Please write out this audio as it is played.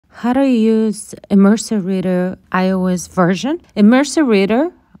How to use Immersive Reader iOS version. Immersive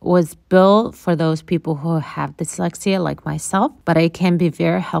Reader was built for those people who have dyslexia like myself, but it can be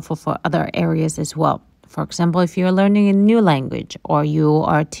very helpful for other areas as well. For example, if you're learning a new language or you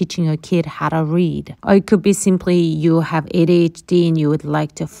are teaching your kid how to read, or it could be simply you have ADHD and you would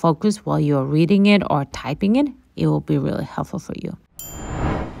like to focus while you're reading it or typing it, it will be really helpful for you.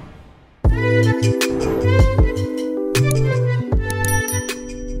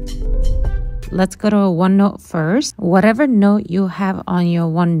 Let's go to OneNote first. Whatever note you have on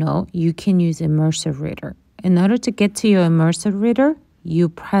your OneNote, you can use Immersive Reader. In order to get to your Immersive Reader, you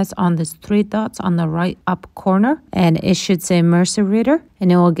press on these three dots on the right up corner and it should say Immersive Reader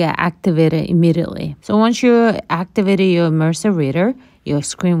and it will get activated immediately. So once you activated your Immersive Reader, your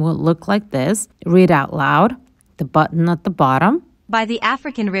screen will look like this. Read out loud, the button at the bottom. By the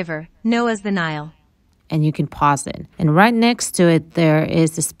African river, known as the Nile. And you can pause it. And right next to it, there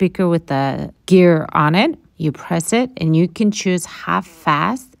is a speaker with the gear on it. You press it and you can choose how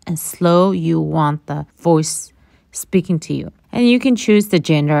fast and slow you want the voice speaking to you. And you can choose the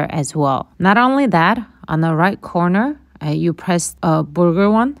gender as well. Not only that, on the right corner, you press a burger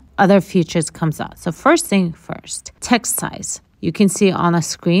one, other features comes out. So first thing first, text size. You can see on the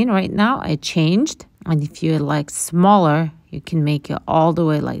screen right now, I changed. And if you like smaller, you can make it all the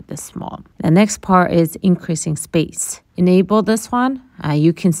way like this small. The next part is increasing space. Enable this one.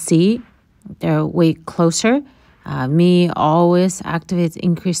 You can see they're way closer. Me always activates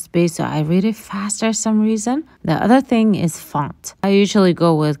increased space, so I read it faster for some reason. The other thing is font. I usually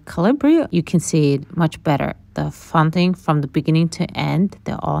go with Calibri. You can see it much better. The fonting from the beginning to end,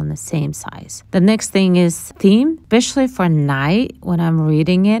 they're all in the same size. The next thing is theme, especially for night when I'm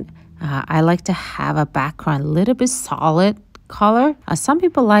reading it. I like to have a background a little bit solid color. Some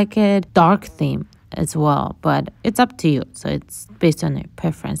people like it dark theme as well, but it's up to you. So it's based on your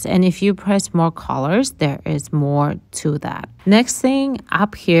preference. And if you press more colors, there is more to that. Next thing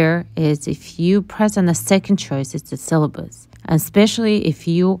up here is if you press on the second choice, it's the syllabus. And especially if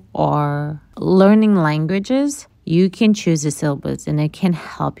you are learning languages, you can choose the syllabus and it can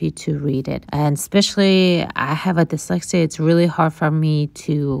help you to read it. And especially I have a dyslexia, it's really hard for me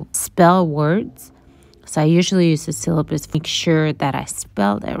to spell words. So I usually use the syllabus to make sure that I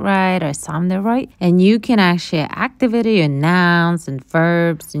spelled it right or sound it right. And you can actually activate your nouns and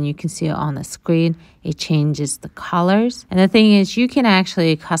verbs and you can see it on the screen. It changes the colors. And the thing is you can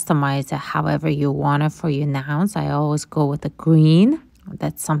actually customize it however you want it for your nouns. I always go with the green.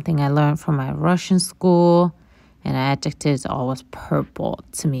 That's something I learned from my Russian school. And adjective is always purple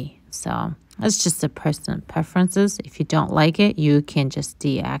to me. So it's just a personal preferences. If you don't like it, you can just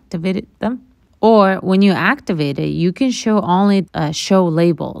deactivate them. Or when you activate it, you can show only show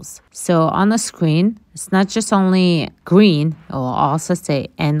labels. So on the screen, it's not just only green. It will also say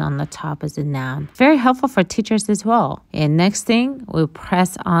N on the top as a noun. Very helpful for teachers as well. And next thing, we'll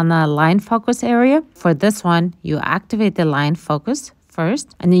press on the line focus area. For this one, you activate the line focus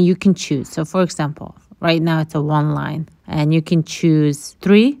first, and then you can choose. So for example, right now it's a one line, and you can choose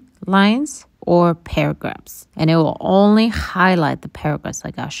 3 lines or paragraphs, and it will only highlight the paragraphs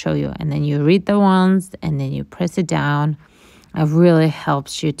like I'll show you, and then you read the ones and then you press it down. It really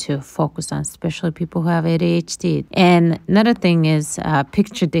helps you to focus on, especially people who have ADHD. And another thing is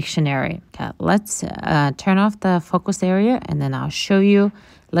picture dictionary. Okay, let's turn off the focus area and then I'll show you.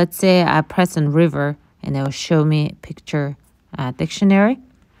 Let's say I press on river and it will show me picture dictionary.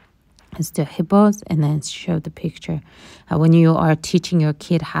 It's the hippos and then show the picture. When you are teaching your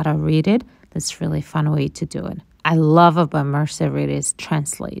kid how to read it, that's a really fun way to do it. I love about Immersive Reader is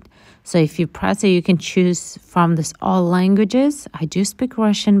translate. So if you press it, you can choose from this all languages. I do speak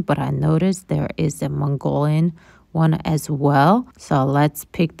Russian, but I noticed there is a Mongolian one as well. So let's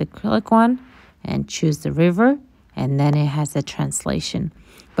pick the acrylic one and choose the river, and then it has a translation.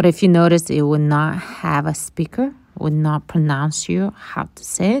 But if you notice, it would not have a speaker, would not pronounce you how to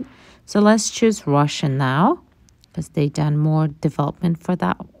say it. So let's choose Russian now, because they've done more development for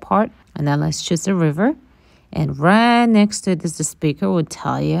that part. And then let's choose the river. And right next to it is the speaker will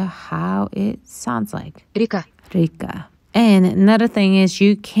tell you how it sounds like. Rika. Rika. And another thing is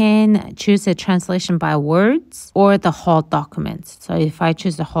you can choose a translation by words or the whole document. So if I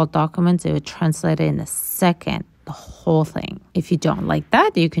choose the whole document, it will translate it in a second, the whole thing. If you don't like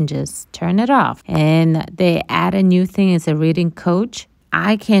that, you can just turn it off. And they add a new thing as a reading coach.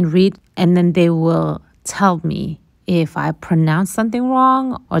 I can read and then they will tell me if I pronounce something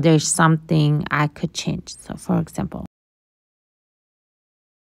wrong or there's something I could change. So for example,